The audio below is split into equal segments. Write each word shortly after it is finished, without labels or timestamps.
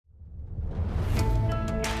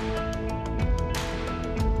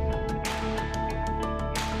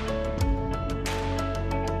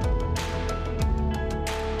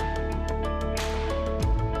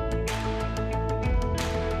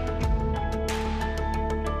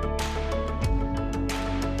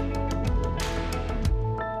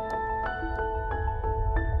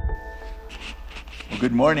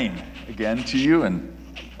Good morning again to you, and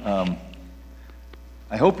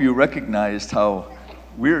I hope you recognized how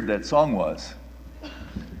weird that song was.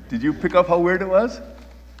 Did you pick up how weird it was?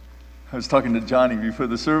 I was talking to Johnny before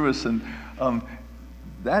the service, and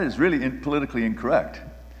that is really politically incorrect.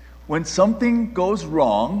 When something goes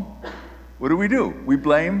wrong, what do? We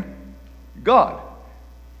blame God.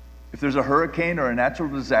 If there's a hurricane or a natural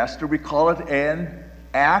disaster, we call it an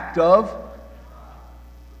act of.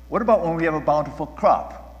 What about when we have a bountiful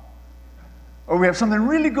crop? Or we have something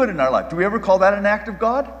really good in our life? Do we ever call that an act of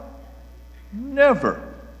God?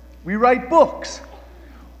 Never. We write books.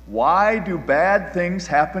 Why do bad things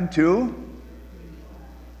happen to?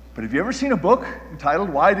 But have you ever seen a book entitled,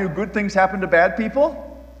 Why Do Good Things Happen to Bad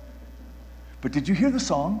People? But did you hear the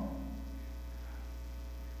song?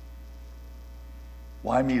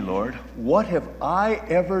 Why me, Lord? What have I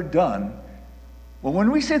ever done? Well,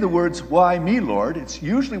 when we say the words, why me, Lord, it's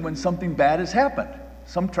usually when something bad has happened.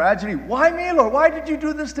 Some tragedy. Why me, Lord? Why did you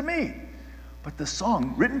do this to me? But the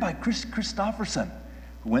song, written by Chris Christopherson,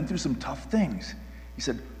 who went through some tough things, he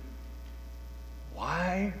said,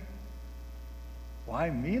 why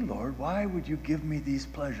me, Lord? Why would you give me these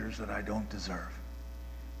pleasures that I don't deserve?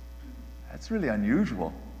 That's really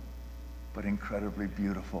unusual, but incredibly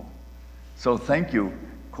beautiful. So thank you,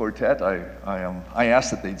 quartet. I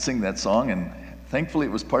asked that they'd sing that song, and thankfully it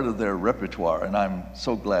was part of their repertoire, and I'm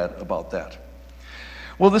so glad about that.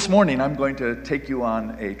 Well, this morning I'm going to take you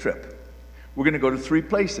on a trip. We're going to go to 3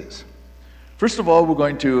 places. First of all, we're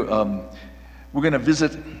going to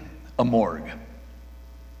visit a morgue.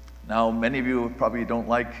 Now, many of you probably don't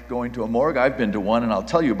like going to a morgue. I've been to one, and I'll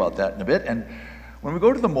tell you about that in a bit. And when we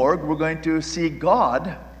go to the morgue, we're going to see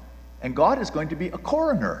God, and God is going to be a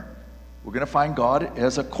coroner. We're going to find God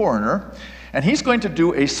as a coroner, and he's going to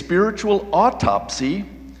do a spiritual autopsy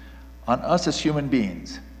on us as human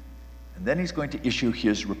beings. And then he's going to issue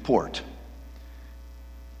his report.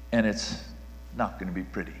 And it's not going to be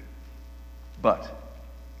pretty. But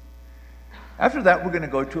after that, we're going to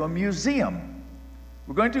go to a museum.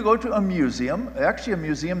 We're going to go to a museum, actually a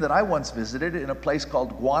museum that I once visited in a place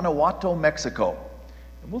called Guanajuato, Mexico.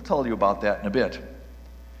 And we'll tell you about that in a bit.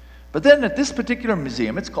 But then at this particular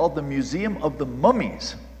museum, it's called the Museum of the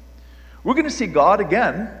Mummies. We're going to see God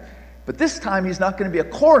again, but this time he's not going to be a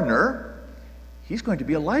coroner. He's going to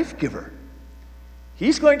be a life giver.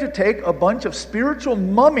 He's going to take a bunch of spiritual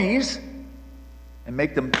mummies and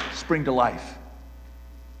make them spring to life.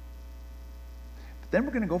 But then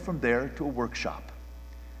we're going to go from there to a workshop.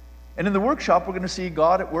 And in the workshop, we're going to see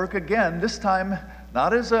God at work again, this time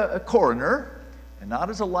not as a coroner, and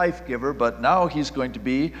not as a life giver, but now he's going to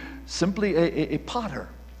be simply a potter.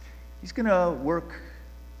 He's going to work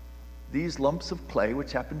these lumps of clay,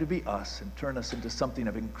 which happen to be us, and turn us into something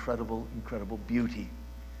of incredible, incredible beauty.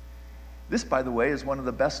 This, by the way, is one of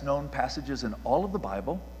the best known passages in all of the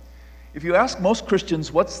Bible. If you ask most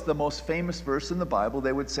Christians what's the most famous verse in the Bible,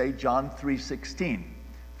 they would say John 3:16,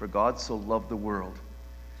 for God so loved the world.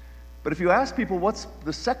 But if you ask people what's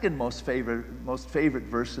the second most favorite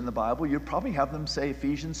verse in the Bible, you'd probably have them say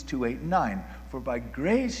Ephesians 2:8-9. For by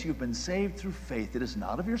grace you've been saved through faith. It is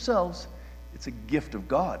not of yourselves, it's a gift of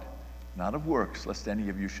God, not of works, lest any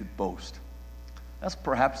of you should boast. That's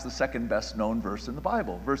perhaps the second best known verses in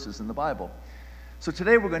the Bible. So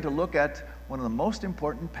today we're going to look at one of the most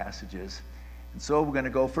important passages. And so we're going to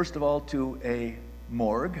go first of all to a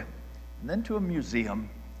morgue, and then to a museum,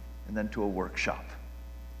 and then to a workshop.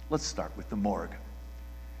 Let's start with the morgue.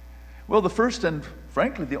 Well, the first and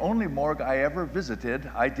frankly the only morgue I ever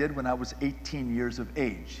visited, I did when I was 18 years of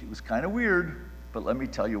age. It was kind of weird, but let me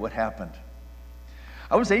tell you what happened.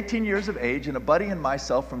 I was 18 years of age, and a buddy and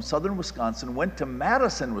myself from southern Wisconsin went to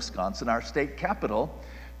Madison, Wisconsin, our state capital,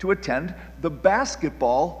 to attend the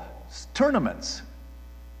basketball tournaments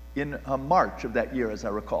in March of that year, as I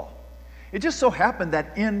recall. It just so happened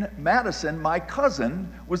that in Madison, my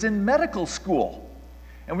cousin was in medical school.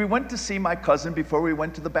 And we went to see my cousin before we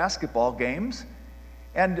went to the basketball games.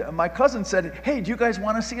 And my cousin said, hey, do you guys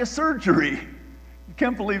want to see a surgery? You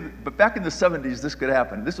can't believe it, but back in the 70s, this could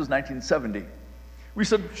happen. This was 1970. We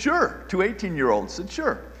said, sure. 2 18-year-olds said,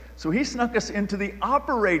 sure. So he snuck us into the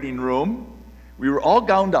operating room. We were all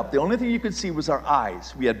gowned up. The only thing you could see was our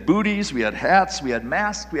eyes. We had booties, we had hats, we had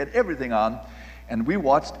masks, we had everything on. And we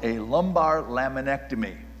watched a lumbar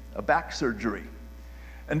laminectomy, a back surgery.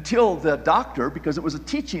 Until the doctor, because it was a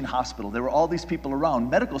teaching hospital, there were all these people around,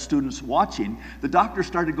 medical students watching, the doctor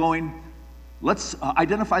started going, let's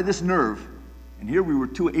identify this nerve. And here we were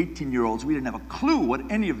 2 18-year-olds. We didn't have a clue what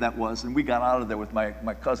any of that was, and we got out of there with my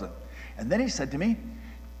cousin. And then he said to me,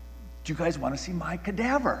 do you guys want to see my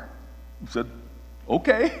cadaver? I said,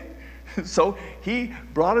 okay. So he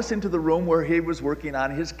brought us into the room where he was working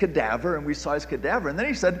on his cadaver, and we saw his cadaver. And then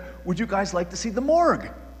he said, "Would you guys like to see the morgue?"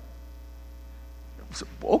 So,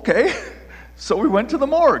 okay. So we went to the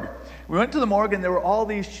morgue. We went to the morgue, and there were all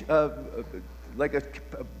these, like a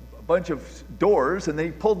bunch of doors, and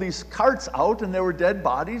they pulled these carts out, and there were dead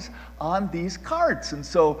bodies on these carts. And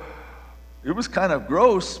so it was kind of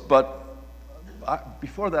gross, but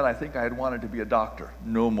before that, I think I had wanted to be a doctor.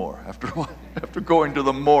 No more after going to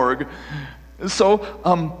the morgue.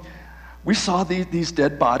 So we saw these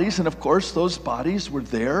dead bodies, and of course, those bodies were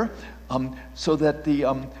there so that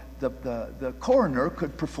the coroner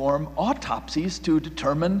could perform autopsies to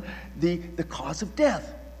determine the cause of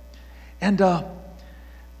death. And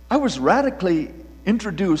I was radically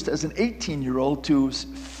introduced as an 18-year-old to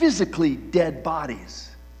physically dead bodies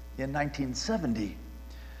in 1970.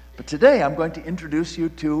 But today I'm going to introduce you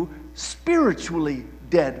to spiritually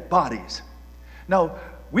dead bodies. Now,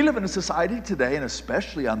 we live in a society today, and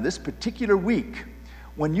especially on this particular week,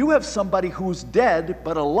 when you have somebody who's dead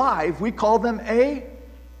but alive, we call them a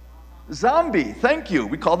zombie. Thank you.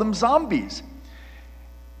 We call them zombies.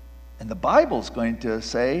 And the Bible's going to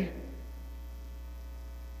say,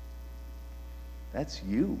 that's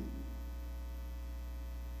you.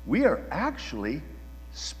 We are actually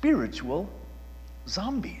spiritual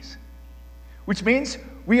zombies, which means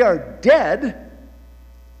we are dead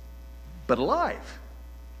but alive.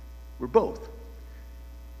 We're both.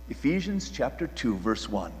 Ephesians chapter 2, verse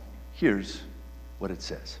 1. Here's what it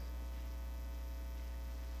says.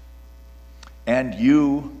 And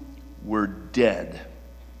you were dead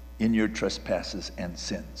in your trespasses and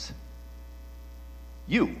sins.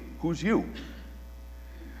 You. Who's you?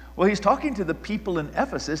 Well, he's talking to the people in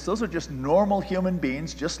Ephesus. Those are just normal human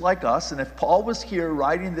beings, just like us. And if Paul was here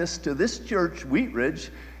writing this to this church, Wheat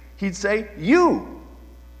Ridge, he'd say, you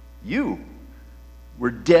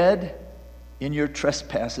were dead in your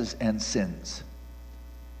trespasses and sins.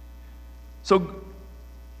 So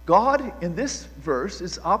God, in this verse,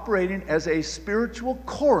 is operating as a spiritual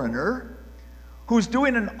coroner who's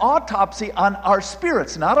doing an autopsy on our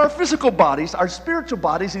spirits, not our physical bodies, our spiritual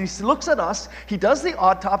bodies. And he looks at us, he does the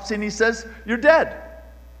autopsy, and he says, you're dead.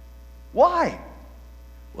 Why?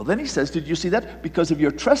 Well, then he says, did you see that? Because of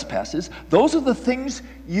your trespasses. Those are the things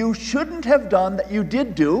you shouldn't have done that you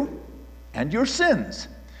did do, and your sins.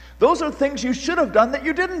 Those are things you should have done that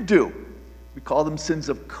you didn't do. We call them sins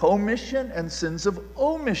of commission and sins of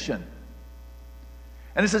omission.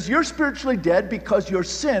 And it says, you're spiritually dead because your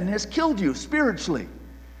sin has killed you spiritually.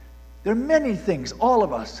 There are many things, all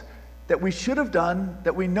of us, that we should have done,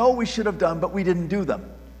 that we know we should have done, but we didn't do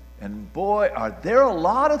them. And boy, are there a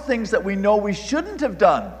lot of things that we know we shouldn't have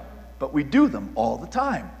done, but we do them all the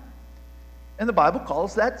time. And the Bible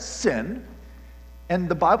calls that sin. And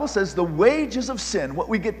the Bible says the wages of sin, what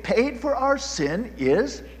we get paid for our sin,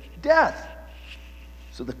 is death.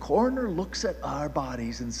 So the coroner looks at our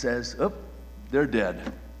bodies and says, oh, they're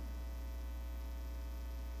dead.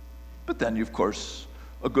 But then, of course,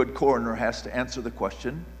 a good coroner has to answer the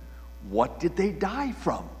question, what did they die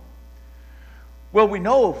from? Well, we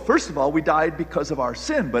know, first of all, we died because of our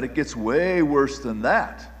sin, but it gets way worse than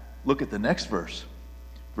that. Look at the next verse.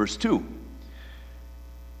 Verse 2.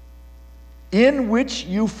 In which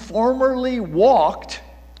you formerly walked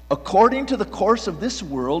according to the course of this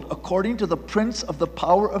world, according to the prince of the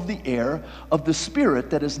power of the air, of the spirit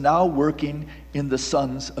that is now working in the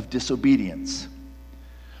sons of disobedience.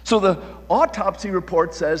 So the autopsy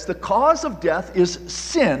report says the cause of death is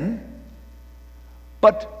sin,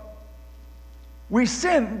 but we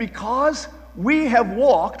sin because we have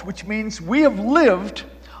walked, which means we have lived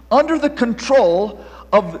under the control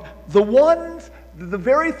of the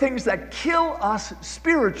very things that kill us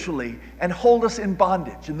spiritually and hold us in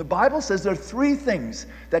bondage. And the Bible says there are three things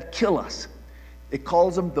that kill us. It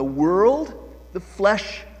calls them the world, the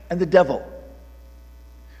flesh, and the devil.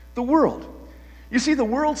 The world. You see, the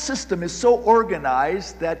world system is so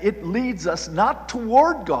organized that it leads us not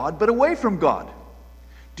toward God, but away from God.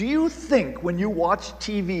 Do you think when you watch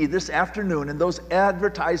TV this afternoon and those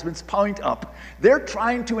advertisements point up, they're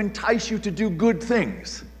trying to entice you to do good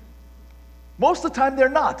things? Most of the time they're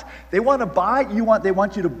not. They want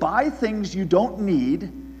you to buy things you don't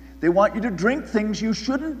need. They want you to drink things you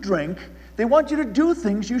shouldn't drink. They want you to do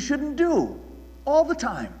things you shouldn't do. All the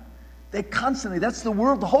time. That's the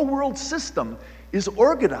world, the whole world system is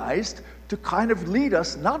organized to kind of lead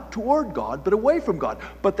us not toward God, but away from God.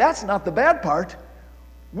 But that's not the bad part.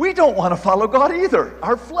 We don't want to follow God either.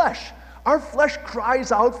 Our flesh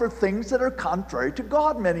cries out for things that are contrary to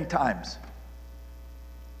God many times.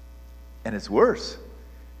 And it's worse,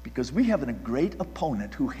 because we have a great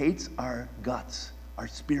opponent who hates our guts, our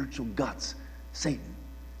spiritual guts, Satan.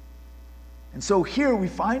 And so here we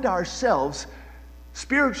find ourselves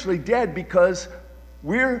spiritually dead because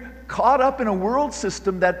we're caught up in a world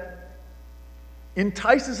system that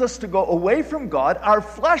entices us to go away from God. Our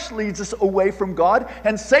flesh leads us away from God,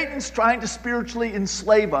 and Satan's trying to spiritually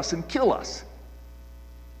enslave us and kill us.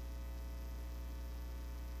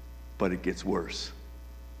 But it gets worse,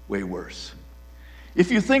 way worse.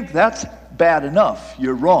 If you think that's bad enough,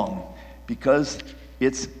 you're wrong, because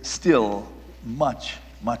it's still much,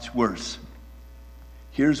 much worse.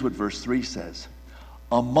 Here's what verse 3 says.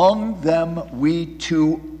 Among them we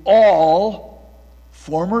too all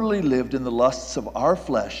formerly lived in the lusts of our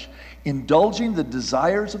flesh, indulging the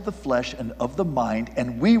desires of the flesh and of the mind,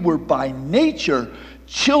 and we were by nature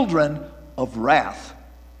children of wrath,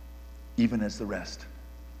 even as the rest.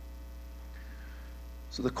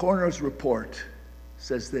 So the coroner's report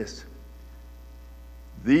says this.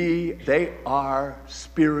 They are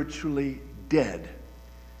spiritually dead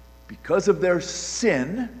because of their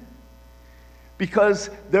sin,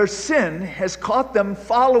 because their sin has caught them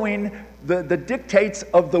following the dictates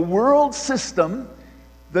of the world system,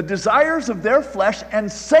 the desires of their flesh,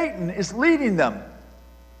 and Satan is leading them.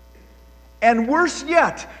 And worse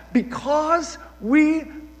yet, because we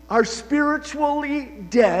are spiritually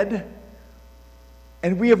dead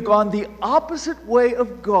and we have gone the opposite way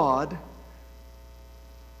of God,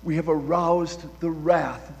 we have aroused the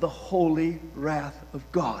wrath, the holy wrath of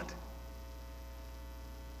God.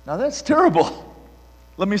 Now that's terrible.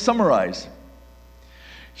 Let me summarize.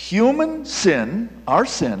 Human sin, our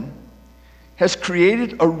sin, has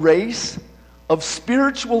created a race of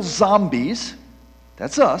spiritual zombies,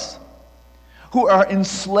 that's us, who are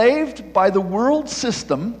enslaved by the world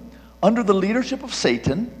system under the leadership of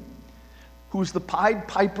Satan, who is the Pied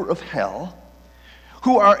Piper of hell,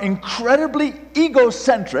 who are incredibly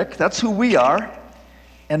egocentric, that's who we are,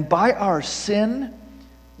 and by our sin,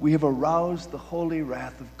 we have aroused the holy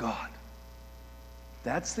wrath of God.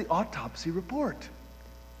 That's the autopsy report.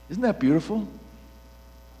 Isn't that beautiful?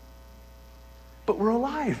 But we're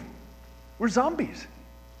alive. We're zombies.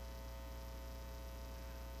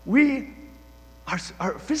 We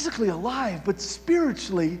are physically alive, but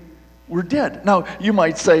spiritually we're dead. Now, you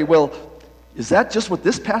might say, well, is that just what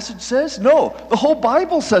this passage says? No, the whole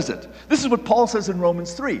Bible says it. This is what Paul says in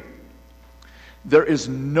Romans 3. There is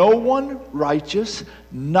no one righteous,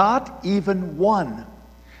 not even one.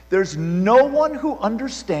 There's no one who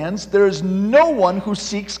understands. There is no one who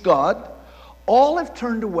seeks God. All have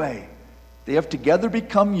turned away. They have together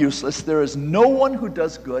become useless. There is no one who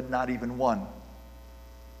does good, not even one.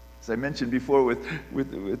 As I mentioned before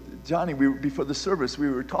with Johnny, before the service, we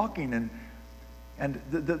were talking, and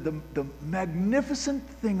the magnificent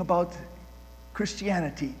thing about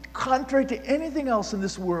Christianity, contrary to anything else in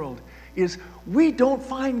this world, is we don't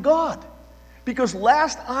find God. Because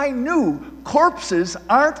last I knew, corpses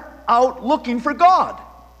aren't out looking for God.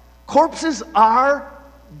 Corpses are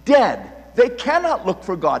dead. They cannot look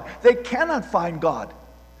for God. They cannot find God.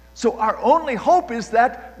 So our only hope is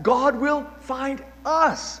that God will find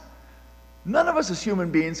us. None of us as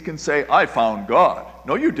human beings can say, I found God.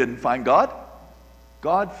 No, you didn't find God.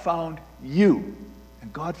 God found you,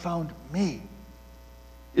 and God found me.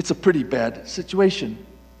 It's a pretty bad situation.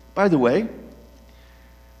 By the way,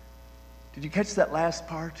 did you catch that last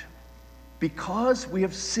part? Because we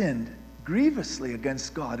have sinned grievously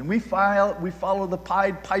against God, and we follow the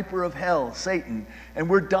Pied Piper of hell, Satan, and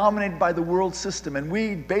we're dominated by the world system, and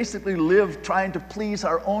we basically live trying to please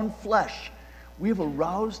our own flesh. We have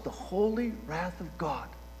aroused the holy wrath of God.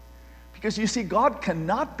 Because you see, God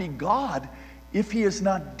cannot be God if he is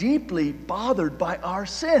not deeply bothered by our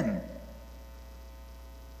sin.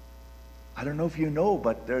 I don't know if you know,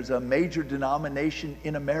 but there's a major denomination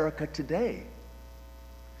in America today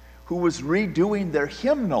who was redoing their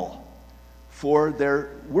hymnal for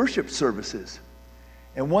their worship services.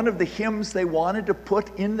 And one of the hymns they wanted to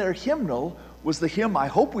put in their hymnal was the hymn, I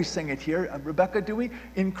hope we sing it here. Rebecca, do we?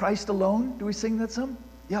 In Christ Alone? Do we sing that some?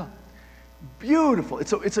 Yeah. Beautiful.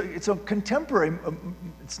 It's a contemporary,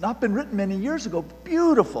 it's not been written many years ago,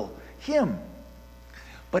 beautiful hymn.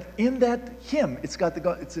 But in that hymn,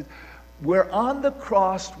 where on the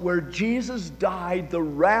cross where Jesus died, the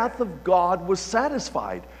wrath of God was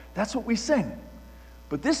satisfied. That's what we sing.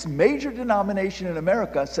 But this major denomination in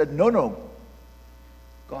America said, no,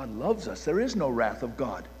 God loves us. There is no wrath of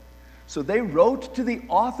God. So they wrote to the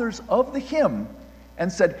authors of the hymn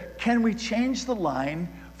and said, can we change the line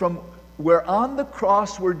from where on the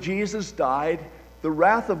cross where Jesus died, the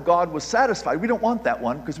wrath of God was satisfied? We don't want that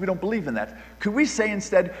one because we don't believe in that. Could we say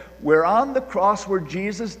instead, where on the cross where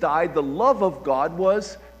Jesus died, the love of God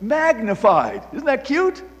was magnified. Isn't that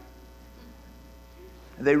cute?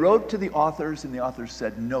 And they wrote to the authors, and the authors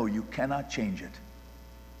said, no, you cannot change it.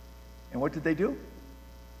 And what did they do?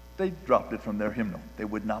 They dropped it from their hymnal. They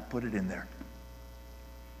would not put it in there.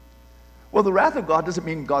 Well, the wrath of God doesn't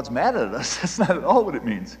mean God's mad at us. That's not at all what it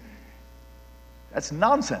means. That's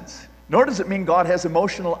nonsense. Nor does it mean God has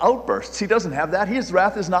emotional outbursts. He doesn't have that. His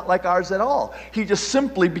wrath is not like ours at all. He just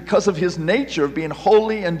simply, because of his nature of being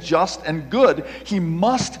holy and just and good, he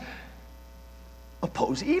must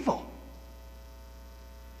oppose evil.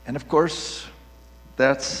 And of course,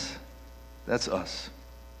 that's us.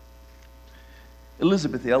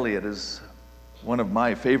 Elizabeth Elliot is one of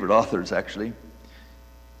my favorite authors, actually.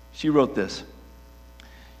 She wrote this: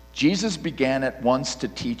 Jesus began at once to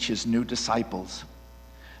teach his new disciples.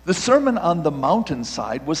 The Sermon on the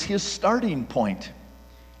Mountainside was his starting point,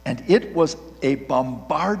 and it was a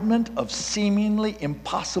bombardment of seemingly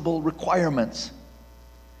impossible requirements.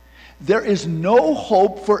 There is no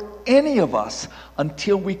hope for any of us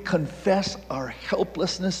until we confess our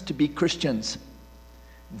helplessness to be Christians.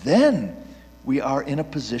 Then we are in a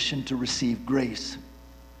position to receive grace.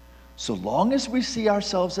 So long as we see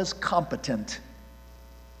ourselves as competent,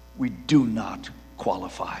 we do not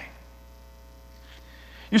qualify.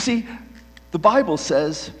 You see, the Bible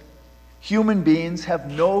says human beings have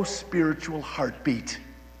no spiritual heartbeat.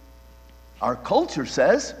 Our culture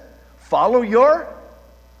says, follow your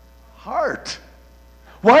heart.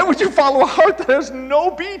 Why would you follow a heart that has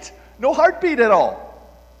no beat, no heartbeat at all?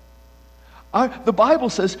 The Bible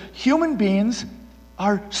says human beings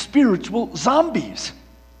are spiritual zombies.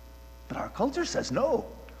 But our culture says no.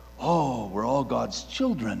 Oh, we're all God's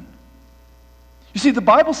children. You see, the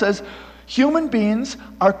Bible says human beings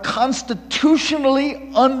are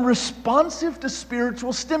constitutionally unresponsive to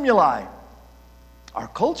spiritual stimuli. Our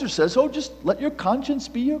culture says, oh, just let your conscience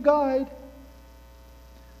be your guide.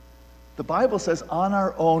 The Bible says on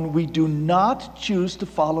our own we do not choose to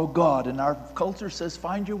follow God, and our culture says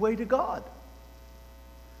find your way to God.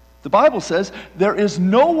 The Bible says there is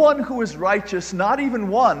no one who is righteous, not even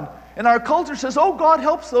one, and our culture says, oh, God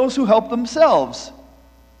helps those who help themselves.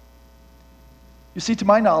 You see, to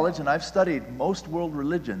my knowledge, and I've studied most world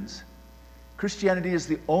religions, Christianity is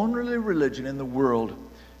the only religion in the world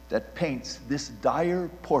that paints this dire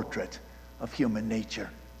portrait of human nature.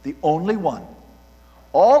 The only one.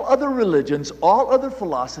 All other religions, all other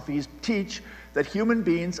philosophies teach that human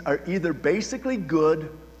beings are either basically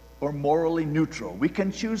good or morally neutral. We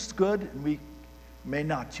can choose good and we may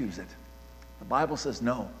not choose it. The Bible says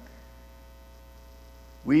no.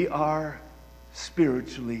 We are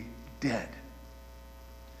spiritually dead.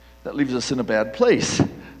 That leaves us in a bad place,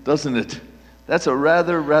 doesn't it? That's a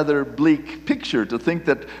rather bleak picture, to think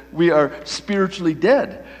that we are spiritually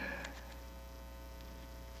dead.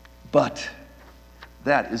 But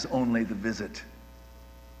that is only the visit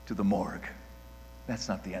to the morgue. That's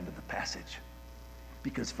not the end of the passage.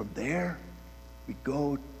 Because from there, we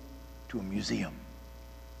go to a museum.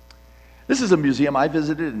 This is a museum I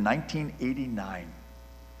visited in 1989.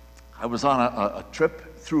 I was on a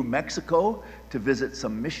trip through Mexico to visit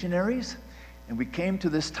some missionaries, and we came to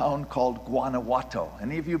this town called Guanajuato.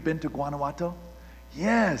 Any of you been to Guanajuato?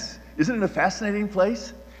 Yes. Isn't it a fascinating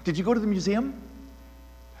place? Did you go to the museum?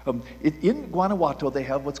 In Guanajuato, they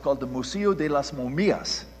have what's called the Museo de las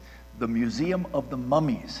Momias, the Museum of the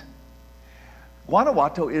Mummies.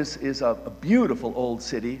 Guanajuato is a beautiful old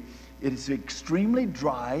city. It is extremely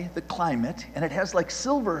dry, the climate, and it has like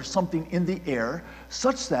silver or something in the air,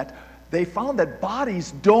 such that they found that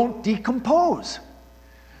bodies don't decompose.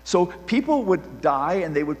 So people would die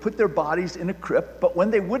and they would put their bodies in a crypt, but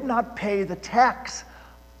when they would not pay the tax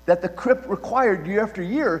that the crypt required year after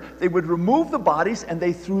year, they would remove the bodies and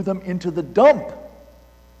they threw them into the dump.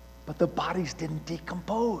 But the bodies didn't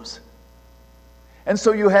decompose. And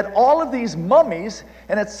so you had all of these mummies,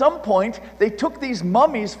 and at some point they took these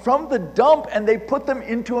mummies from the dump and they put them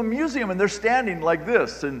into a museum, and they're standing like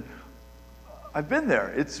this. And I've been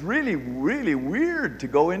there. It's really weird to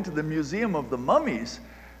go into the Museum of the Mummies,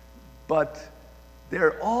 but there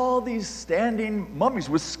are all these standing mummies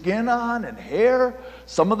with skin on and hair.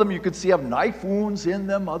 Some of them you could see have knife wounds in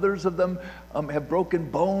them. Others of them have broken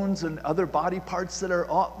bones and other body parts that are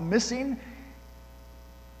all missing.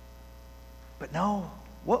 But now,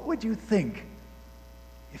 what would you think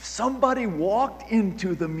if somebody walked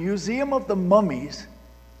into the Museum of the Mummies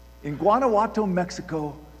in Guanajuato,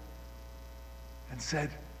 Mexico, and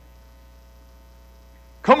said,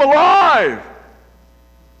 "Come alive!"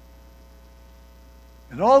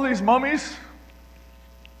 And all these mummies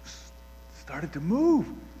started to move.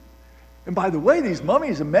 And by the way, these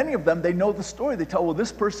mummies, and many of them, they know the story. They tell, well,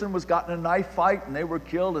 this person was got in a knife fight and they were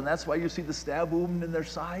killed, and that's why you see the stab wound in their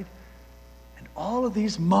side. And all of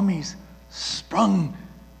these mummies sprung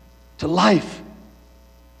to life.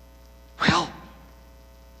 Well,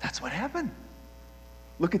 that's what happened.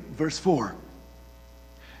 Look at verse 4.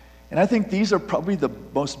 And I think these are probably the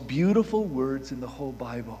most beautiful words in the whole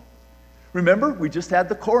Bible. Remember, we just had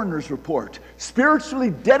the coroner's report.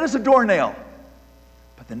 Spiritually dead as a doornail.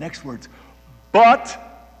 But the next words, but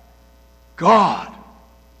God.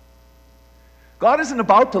 God isn't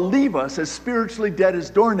about to leave us as spiritually dead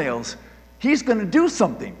as doornails. He's going to do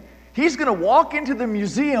something. He's going to walk into the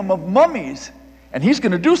museum of mummies, and he's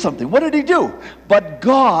going to do something. What did he do? But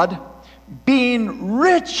God, being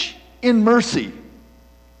rich in mercy.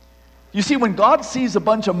 You see, when God sees a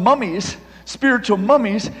bunch of mummies, spiritual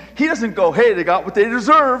mummies, he doesn't go, hey, they got what they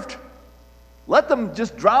deserved. Let them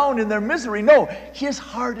just drown in their misery. No, his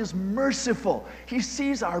heart is merciful. He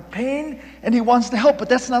sees our pain and he wants to help, but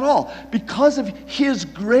that's not all. Because of his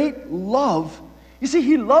great love, you see,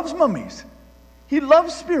 he loves mummies. He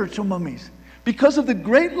loves spiritual mummies. Because of the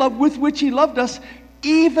great love with which he loved us,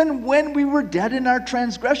 even when we were dead in our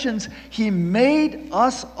transgressions, he made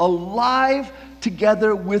us alive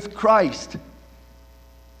together with Christ.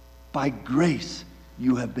 By grace,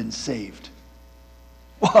 you have been saved.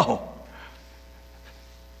 Wow.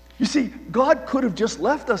 You see, God could have just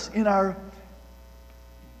left us in our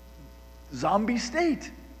zombie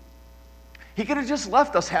state. He could have just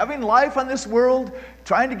left us having life on this world,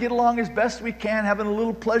 trying to get along as best we can, having a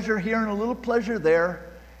little pleasure here and a little pleasure there,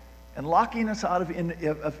 and locking us out of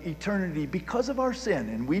eternity because of our sin,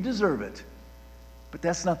 and we deserve it. But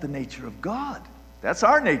that's not the nature of God. That's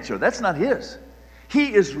our nature. That's not his.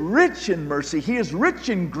 He is rich in mercy. He is rich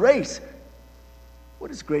in grace. What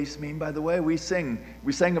does grace mean, by the way? We sang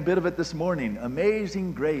a bit of it this morning.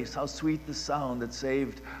 Amazing grace, how sweet the sound that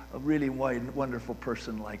saved a really wonderful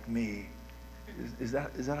person like me. Is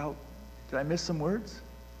that how? Did I miss some words?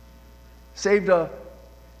 Saved a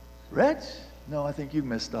wretch? No, I think you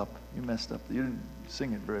messed up. You messed up. You didn't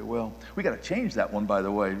sing it very well. We got to change that one, by the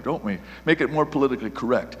way, don't we? Make it more politically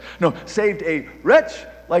correct. No, saved a wretch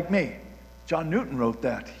like me. John Newton wrote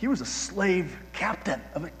that. He was a slave captain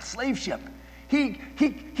of a slave ship.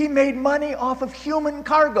 He made money off of human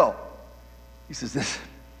cargo. He says this,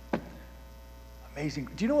 amazing.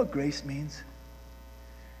 Do you know what grace means?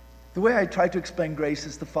 The way I try to explain grace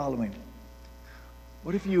is the following.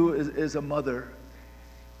 What if you, as a mother,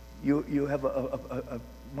 you have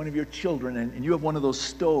one of your children, and you have one of those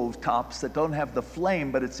stove tops that don't have the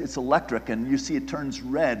flame, but it's electric, and you see it turns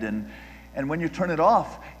red, and when you turn it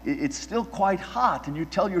off, it's still quite hot, and you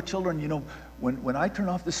tell your children, you know, when I turn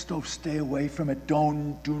off the stove, stay away from it.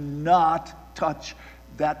 Do not touch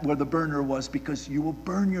that where the burner was, because you will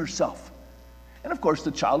burn yourself. And of course,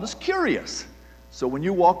 the child is curious. So when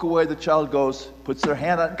you walk away, the child puts their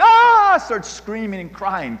hand on, starts screaming and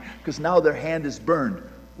crying because now their hand is burned.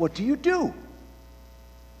 What do?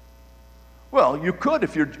 Well, you could,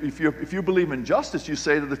 if you believe in justice, you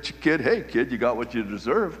say to the kid, hey, kid, you got what you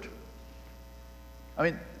deserved. I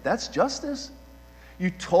mean, that's justice. You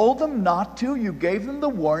told them not to. You gave them the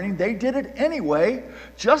warning. They did it anyway.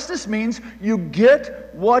 Justice means you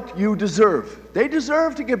get what you deserve. They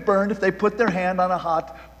deserve to get burned if they put their hand on a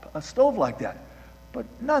hot stove like that. But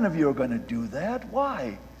none of you are going to do that.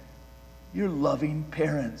 Why? You're loving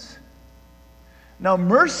parents. Now,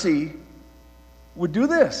 mercy would do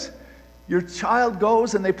this. Your child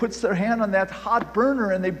goes and they puts their hand on that hot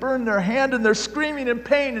burner and they burn their hand and they're screaming in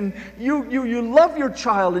pain, and you love your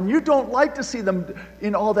child and you don't like to see them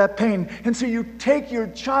in all that pain. And so you take your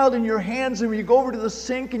child in your hands and you go over to the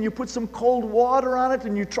sink and you put some cold water on it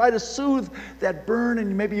and you try to soothe that burn,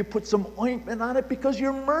 and maybe you put some ointment on it because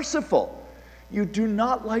you're merciful. You do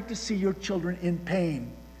not like to see your children in pain.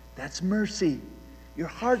 That's mercy. Your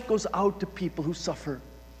heart goes out to people who suffer.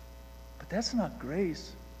 But that's not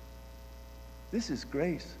grace. This is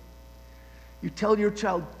grace. You tell your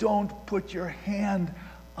child, don't put your hand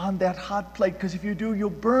on that hot plate, because if you do, you'll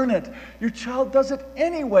burn it. Your child does it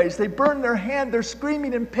anyways. They burn their hand. They're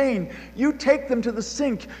screaming in pain. You take them to the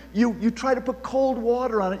sink. You try to put cold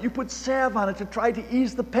water on it. You put salve on it to try to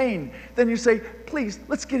ease the pain. Then you say, please,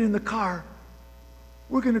 let's get in the car.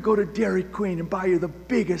 We're going to go to Dairy Queen and buy you the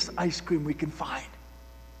biggest ice cream we can find.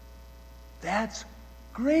 That's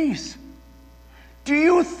grace. Do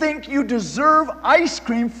you think you deserve ice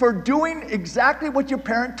cream for doing exactly what your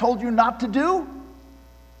parent told you not to do?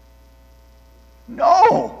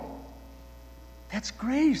 No. That's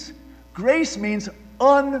grace. Grace means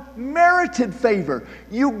unmerited favor.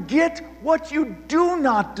 You get what you do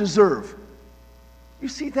not deserve. You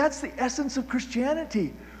see, that's the essence of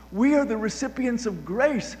Christianity. We are the recipients of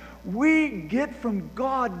grace. We get from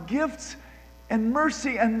God gifts and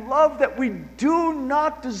mercy and love that we do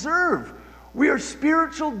not deserve. We are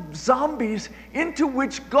spiritual zombies into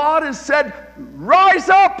which God has said, rise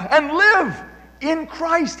up and live. In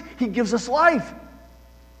Christ, He gives us life.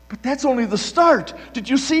 But that's only the start. Did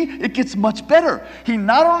you see? It gets much better. He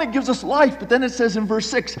not only gives us life, but then it says in verse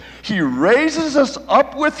 6, He raises us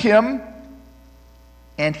up with Him,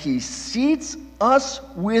 and He seats us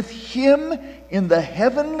with Him in the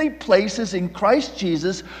heavenly places in Christ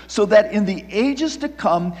Jesus, so that in the ages to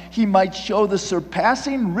come He might show the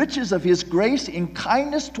surpassing riches of His grace in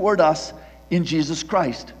kindness toward us in Jesus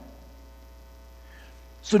Christ.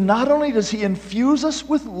 So not only does He infuse us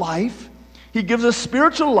with life, He gives us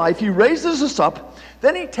spiritual life, He raises us up,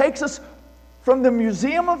 then He takes us from the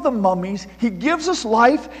museum of the mummies, He gives us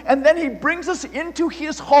life, and then He brings us into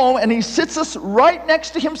His home, and He sits us right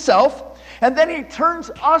next to Himself, and then He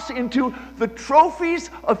turns us into the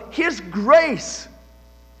trophies of His grace.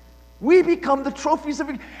 We become the trophies of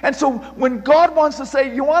His. And so when God wants to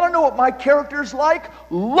say, you want to know what my character is like?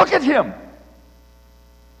 Look at him.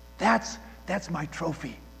 That's my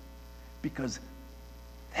trophy. Because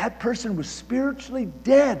that person was spiritually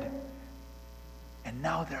dead, and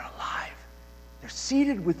now they're alive. They're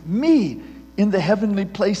seated with me in the heavenly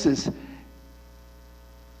places.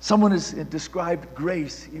 Someone has described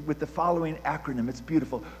grace with the following acronym. It's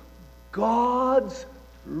beautiful. God's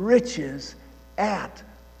riches at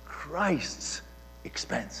Christ's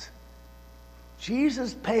expense.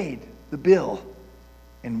 Jesus paid the bill,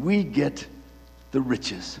 and we get the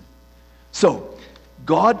riches. So,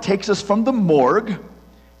 God takes us from the morgue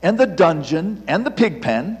and the dungeon and the pig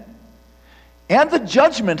pen and the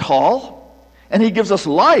judgment hall, and He gives us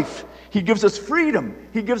life. He gives us freedom.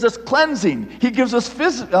 He gives us cleansing. He gives us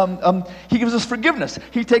forgiveness.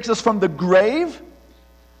 He takes us from the grave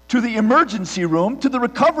to the emergency room, to the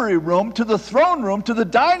recovery room, to the throne room, to the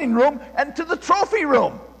dining room, and to the trophy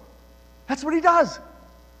room. That's what He does.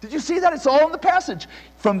 Did you see that? It's all in the passage.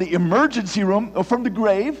 From the emergency room, or from the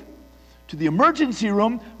grave, to the emergency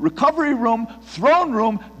room, recovery room, throne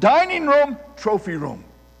room, dining room, trophy room.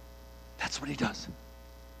 That's what He does.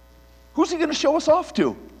 Who's He going to show us off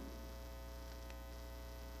to?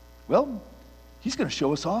 Well, He's going to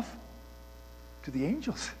show us off to the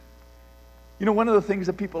angels. You know, one of the things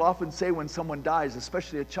that people often say when someone dies,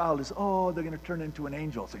 especially a child, is, oh, they're going to turn into an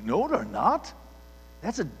angel. It's like, no, they're not.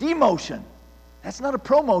 That's a demotion. That's not a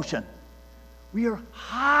promotion. We are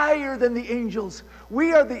higher than the angels.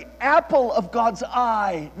 We are the apple of God's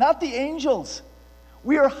eye, not the angels.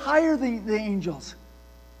 We are higher than the angels.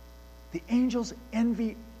 The angels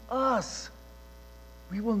envy us.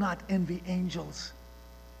 We will not envy angels.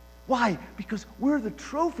 Why? Because we're the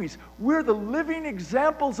trophies. We're the living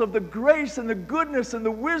examples of the grace and the goodness and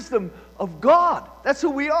the wisdom of God. That's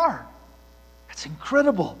who we are. That's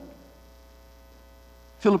incredible.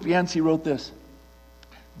 Philip Yancey wrote this: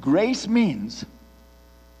 grace means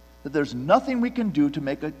that there's nothing we can do to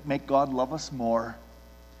make God love us more.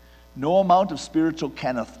 No amount of spiritual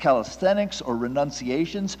calisthenics or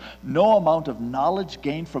renunciations, no amount of knowledge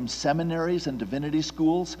gained from seminaries and divinity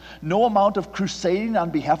schools, no amount of crusading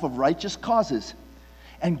on behalf of righteous causes.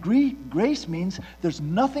 And grace means there's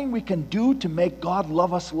nothing we can do to make God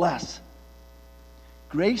love us less.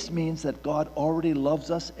 Grace means that God already loves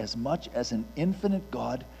us as much as an infinite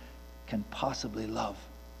God can possibly love.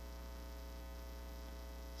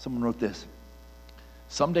 Someone wrote this: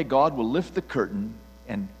 someday God will lift the curtain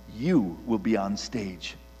and you will be on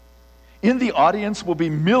stage. In the audience will be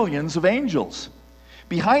millions of angels.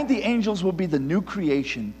 Behind the angels will be the new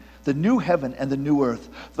creation, the new heaven and the new earth.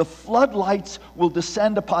 The floodlights will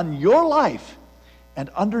descend upon your life, and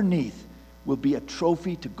underneath will be a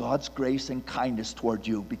trophy to God's grace and kindness toward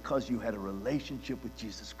you because you had a relationship with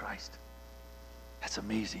Jesus Christ. That's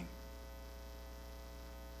amazing.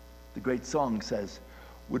 The great song says,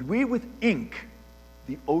 would we with ink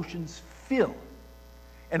the oceans fill,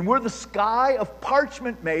 and were the sky of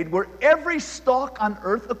parchment made, were every stalk on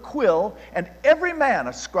earth a quill, and every man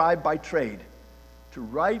a scribe by trade, to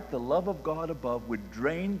write the love of God above would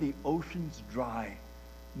drain the oceans dry,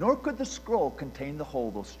 nor could the scroll contain the whole,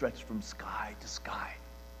 though stretched from sky to sky.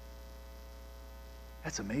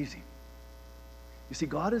 That's amazing. You see,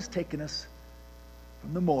 God has taken us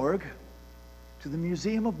from the morgue to the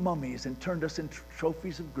museum of mummies and turned us into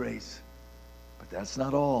trophies of grace. But that's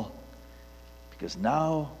not all, because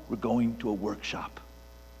now we're going to a workshop.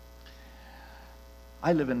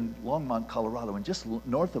 I live in Longmont, Colorado, and just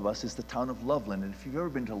north of us is the town of Loveland. And if you've ever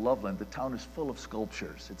been to Loveland, the town is full of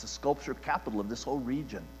sculptures. It's a sculpture capital of this whole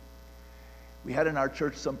region. We had in our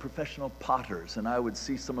church some professional potters, and I would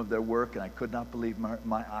see some of their work, and I could not believe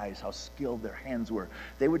my eyes, how skilled their hands were.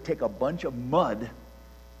 They would take a bunch of mud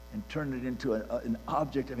and turn it into an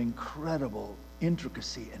object of incredible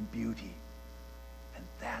intricacy and beauty. And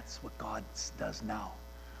that's what God does now.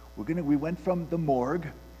 We went from the morgue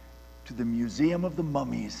to the Museum of the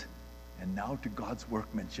Mummies, and now to God's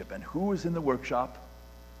workmanship. And who is in the workshop?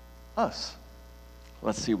 Us.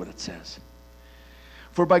 Let's see what it says.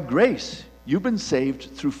 For by grace you've been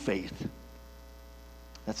saved through faith.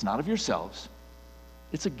 That's not of yourselves.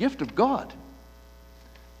 It's a gift of God,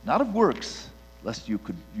 not of works, lest you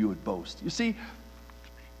would boast. You see,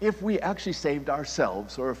 if we actually saved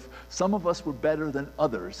ourselves, or if some of us were better than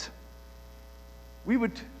others,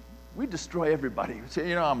 we'd destroy everybody. We'd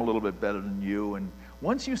say, I'm a little bit better than you. And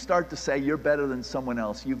once you start to say you're better than someone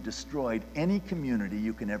else, you've destroyed any community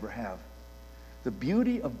you can ever have. The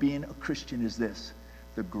beauty of being a Christian is this: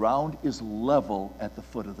 the ground is level at the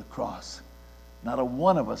foot of the cross. Not a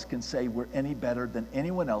one of us can say we're any better than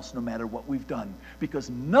anyone else, no matter what we've done, because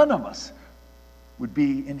none of us would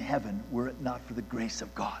be in heaven were it not for the grace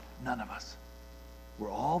of God. None of us.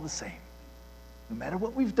 We're all the same. No matter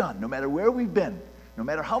what we've done, no matter where we've been, no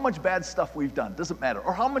matter how much bad stuff we've done, doesn't matter,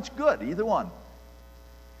 or how much good, either one.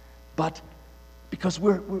 But because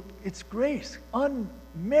it's grace,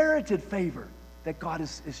 unmerited favor that God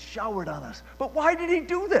has showered on us. But why did he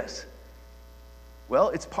do this? Well,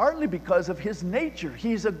 it's partly because of his nature.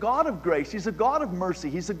 He's a God of grace. He's a God of mercy.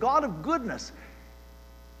 He's a God of goodness.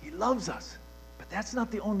 He loves us. But that's not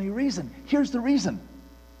the only reason. Here's the reason.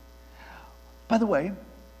 By the way,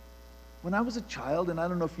 when I was a child, and I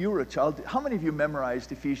don't know if you were a child, how many of you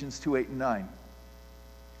memorized Ephesians 2:8 and 9?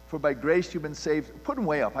 For by grace you've been saved. Put them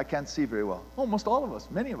way up. I can't see very well. Almost all of us,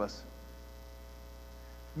 many of us.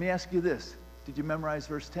 Let me ask you this. Did you memorize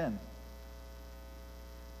verse 10?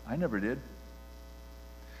 I never did.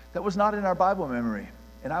 That was not in our Bible memory.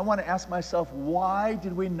 And I want to ask myself, why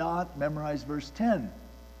did we not memorize verse 10?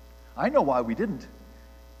 I know why we didn't.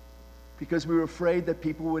 Because we were afraid that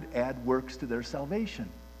people would add works to their salvation.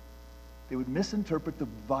 They would misinterpret the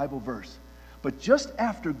Bible verse. But just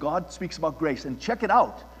after God speaks about grace, and check it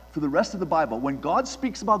out for the rest of the Bible, when God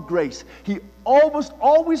speaks about grace, he almost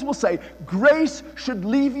always will say, grace should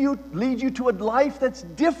lead you to a life that's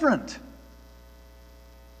different.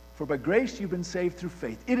 For by grace you've been saved through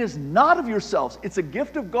faith. It is not of yourselves. It's a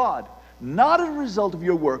gift of God, not a result of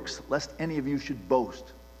your works, lest any of you should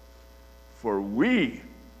boast. For we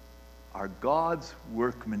are God's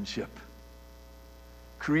workmanship,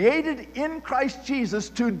 created in Christ Jesus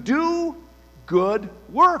to do good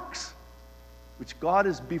works, which God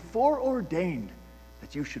has before ordained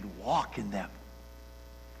that you should walk in them.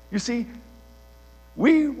 You see,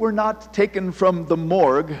 we were not taken from the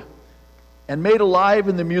morgue and made alive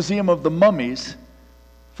in the Museum of the Mummies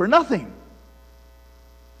for nothing.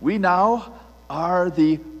 We now are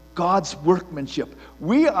the God's workmanship.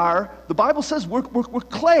 We are, the Bible says, we're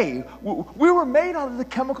clay. We were made out of the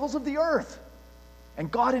chemicals of the earth.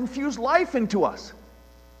 And God infused life into us.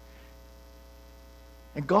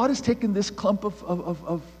 And God has taken this clump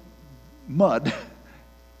of mud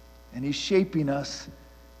and he's shaping us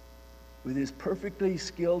with his perfectly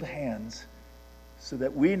skilled hands so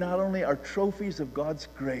that we not only are trophies of God's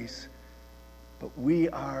grace, but we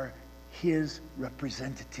are his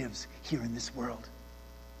representatives here in this world.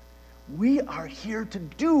 We are here to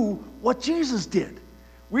do what Jesus did.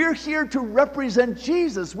 We're here to represent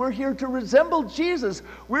Jesus. We're here to resemble Jesus.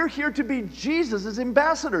 We're here to be Jesus'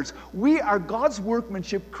 ambassadors. We are God's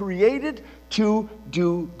workmanship, created to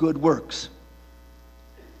do good works.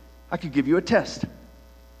 I could give you a test.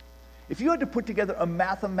 If you had to put together a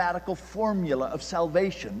mathematical formula of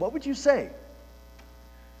salvation, what would you say?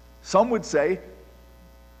 Some would say,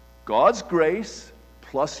 God's grace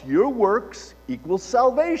plus your works equals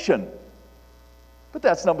salvation. But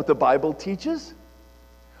that's not what the Bible teaches.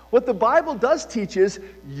 What the Bible does teach is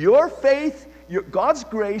your faith, God's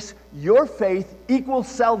grace, your faith equals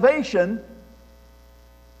salvation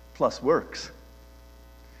plus works.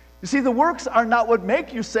 You see, the works are not what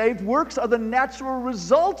make you saved. Works are the natural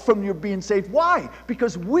result from your being saved. Why?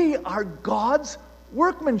 Because we are God's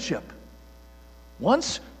workmanship.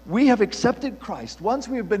 Once we have accepted Christ, once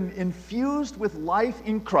we have been infused with life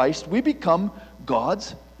in Christ, we become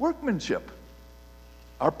God's workmanship.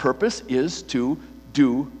 Our purpose is to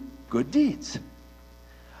do good deeds.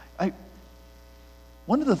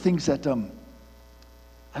 One of the things that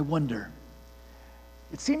I wonder,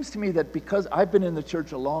 it seems to me that because I've been in the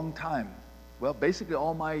church a long time, well, basically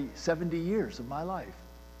all my 70 years of my life,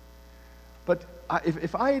 but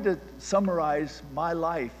if I had to summarize my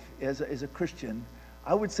life as a Christian,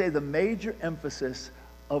 I would say the major emphasis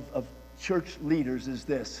of church leaders is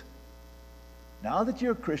this. Now that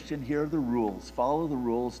you're a Christian, here are the rules. Follow the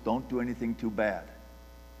rules. Don't do anything too bad.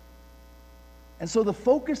 And so the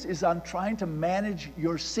focus is on trying to manage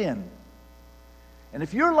your sin. And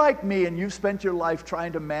if you're like me and you've spent your life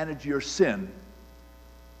trying to manage your sin,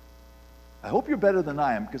 I hope you're better than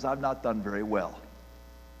I am, because I've not done very well.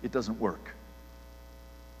 It doesn't work.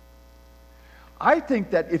 I think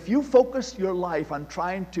that if you focus your life on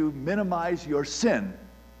trying to minimize your sin,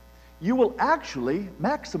 you will actually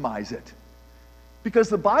maximize it. Because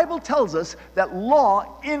the Bible tells us that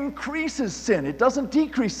law increases sin. It doesn't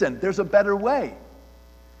decrease sin. There's a better way.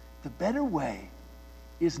 The better way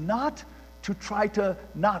is not to try to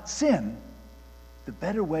not sin. The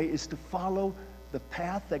better way is to follow the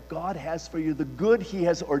path that God has for you, the good He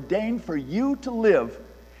has ordained for you to live.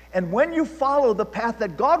 And when you follow the path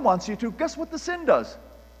that God wants you to, guess what the sin does?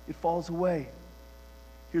 It falls away.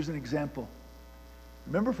 Here's an example.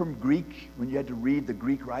 Remember from Greek, when you had to read the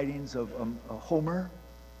Greek writings of Homer?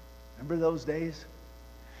 Remember those days?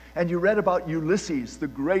 And you read about Ulysses, the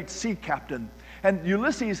great sea captain. And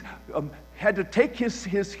Ulysses had to take his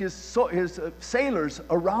sailors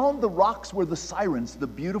around the rocks where the sirens, the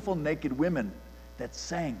beautiful naked women that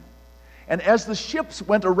sang. And as the ships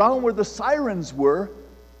went around where the sirens were,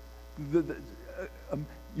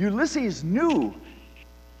 Ulysses knew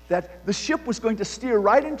that the ship was going to steer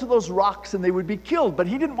right into those rocks and they would be killed, but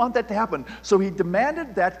he didn't want that to happen. So he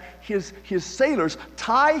demanded that his sailors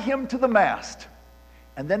tie him to the mast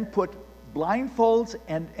and then put blindfolds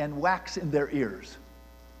and wax in their ears.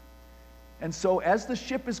 And so as the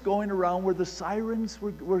ship is going around where the sirens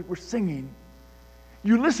were singing,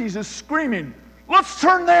 Ulysses is screaming, "Let's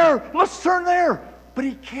turn there! Let's turn there!" But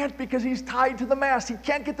he can't, because he's tied to the mast. He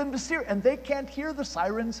can't get them to steer, and they can't hear the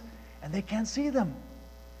sirens, and they can't see them.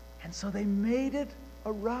 And so they made it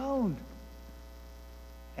around.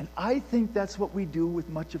 And I think that's what we do with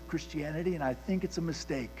much of Christianity, and I think it's a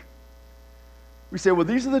mistake. We say, well,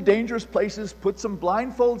 these are the dangerous places. Put some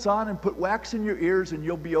blindfolds on and put wax in your ears, and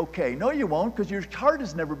you'll be okay. No, you won't, because your heart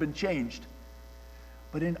has never been changed.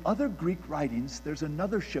 But in other Greek writings, there's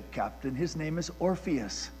another ship captain. His name is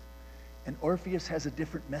Orpheus. And Orpheus has a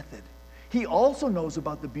different method. He also knows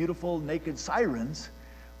about the beautiful naked sirens,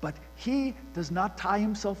 but he does not tie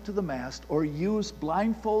himself to the mast or use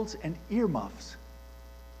blindfolds and earmuffs.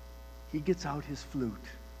 He gets out his flute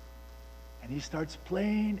and he starts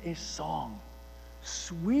playing a song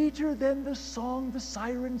sweeter than the song the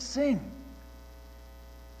sirens sing.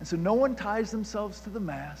 And so no one ties themselves to the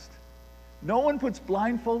mast. No one puts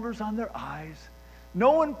blindfolders on their eyes.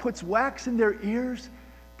 No one puts wax in their ears,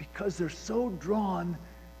 because they're so drawn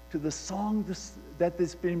to the song that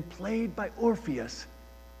is being played by Orpheus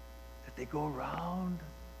that they go around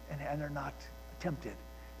and are not tempted.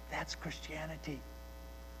 That's Christianity.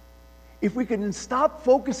 If we can stop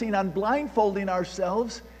focusing on blindfolding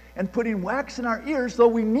ourselves and putting wax in our ears, though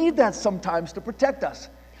we need that sometimes to protect us,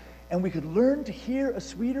 and we could learn to hear a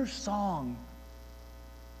sweeter song.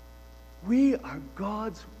 We are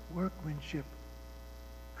God's workmanship,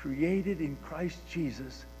 created in Christ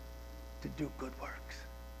Jesus to do good works.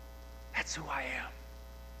 That's who I am.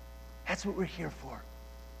 That's what we're here for.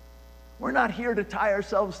 We're not here to tie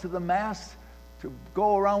ourselves to the mast, to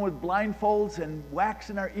go around with blindfolds and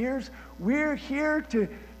wax in our ears. We're here to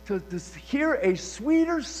hear a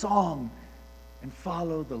sweeter song and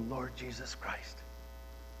follow the Lord Jesus Christ.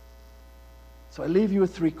 So I leave you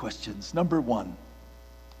with 3 questions. Number 1,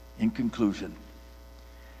 in conclusion,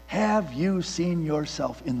 have you seen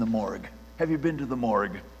yourself in the morgue? Have you been to the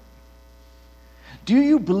morgue? Do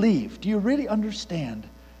you believe, do you really understand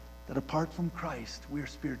that apart from Christ, we are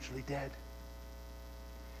spiritually dead?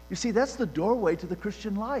 You see, that's the doorway to the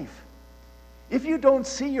Christian life. If you don't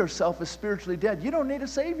see yourself as spiritually dead, you don't need a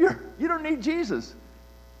Savior. You don't need Jesus.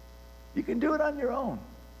 You can do it on your own.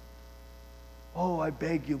 Oh, I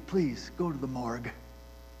beg you, please, go to the morgue.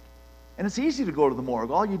 And it's easy to go to the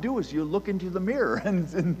morgue. All you do is you look into the mirror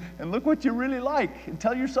and look what you really like and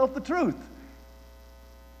tell yourself the truth.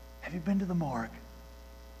 Have you been to the morgue?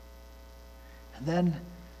 And then,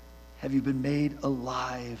 have you been made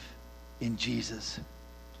alive in Jesus?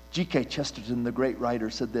 G.K. Chesterton, the great writer,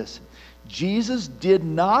 said this: Jesus did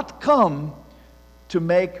not come to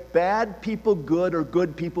make bad people good or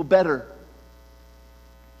good people better.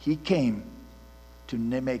 He came to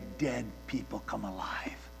make dead people come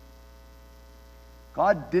alive.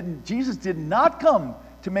 Jesus did not come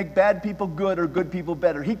to make bad people good or good people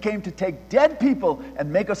better. He came to take dead people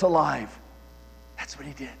and make us alive. That's what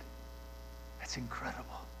he did. That's incredible.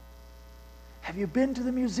 Have you been to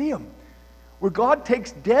the museum? where God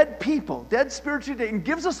takes dead people, dead spiritually dead, and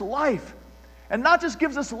gives us life. And not just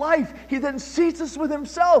gives us life, he then seats us with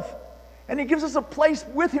himself. And he gives us a place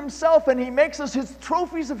with himself, and he makes us his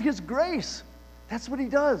trophies of his grace. That's what he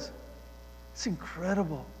does. It's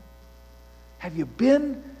incredible. Have you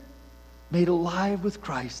been made alive with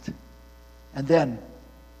Christ? And then,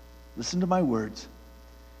 listen to my words.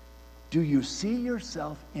 Do you see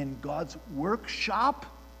yourself in God's workshop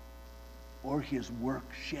or his work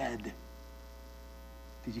shed?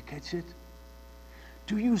 Did you catch it?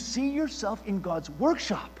 Do you see yourself in God's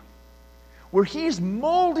workshop where he's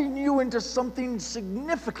molding you into something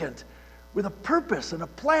significant with a purpose and a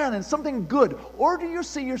plan and something good? Or do you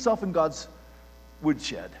see yourself in God's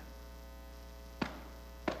woodshed?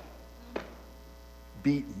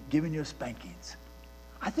 Beaten, giving you spankings.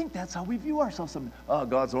 I think that's how we view ourselves. Oh,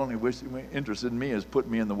 God's only interested in me is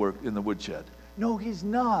putting me in the woodshed. No, he's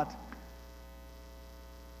not.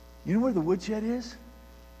 You know where the woodshed is?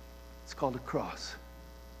 It's called a cross.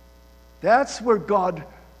 That's where God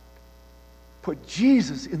put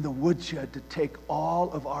Jesus in the woodshed to take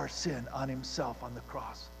all of our sin on himself on the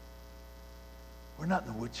cross. We're not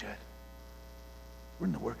in the woodshed. We're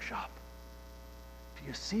in the workshop. Do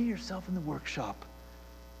you see yourself in the workshop?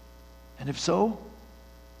 And if so,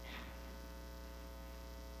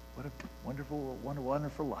 what a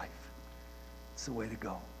wonderful life. It's the way to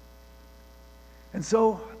go. And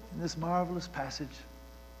so, in this marvelous passage,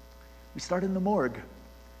 we start in the morgue.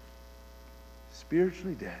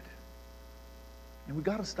 Spiritually dead. And we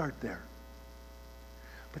got to start there.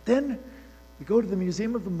 But then we go to the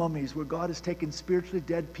Museum of the Mummies, where God has taken spiritually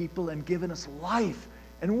dead people and given us life.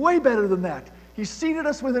 And way better than that, he seated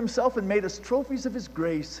us with himself and made us trophies of his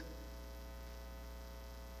grace.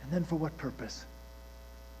 And then for what purpose?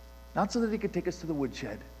 Not so that he could take us to the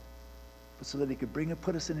woodshed, but so that he could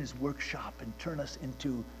put us in his workshop and turn us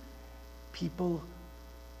into people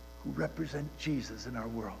who represent Jesus in our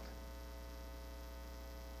world.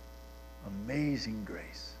 Amazing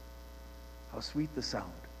grace. How sweet the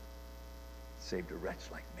sound. Saved a wretch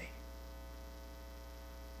like me.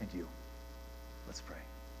 And you. Let's pray.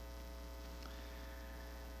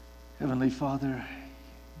 Heavenly Father,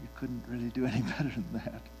 you couldn't really do any better than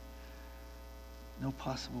that. No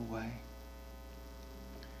possible way.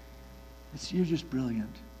 You're just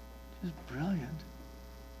brilliant. Just brilliant.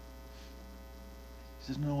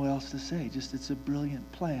 There's no else to say. Just it's a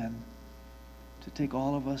brilliant plan to take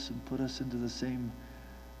all of us and put us into the same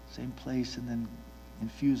place and then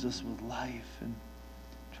infuse us with life and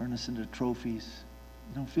turn us into trophies.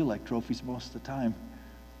 You don't feel like trophies most of the time.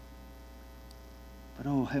 But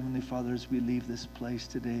oh, Heavenly Father, as we leave this place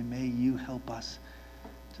today, may you help us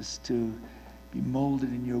just to be molded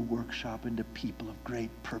in your workshop into people of great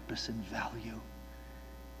purpose and value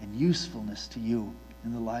and usefulness to you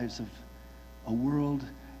in the lives of a world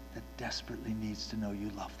that desperately needs to know you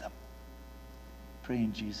love them. Pray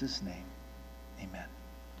in Jesus' name.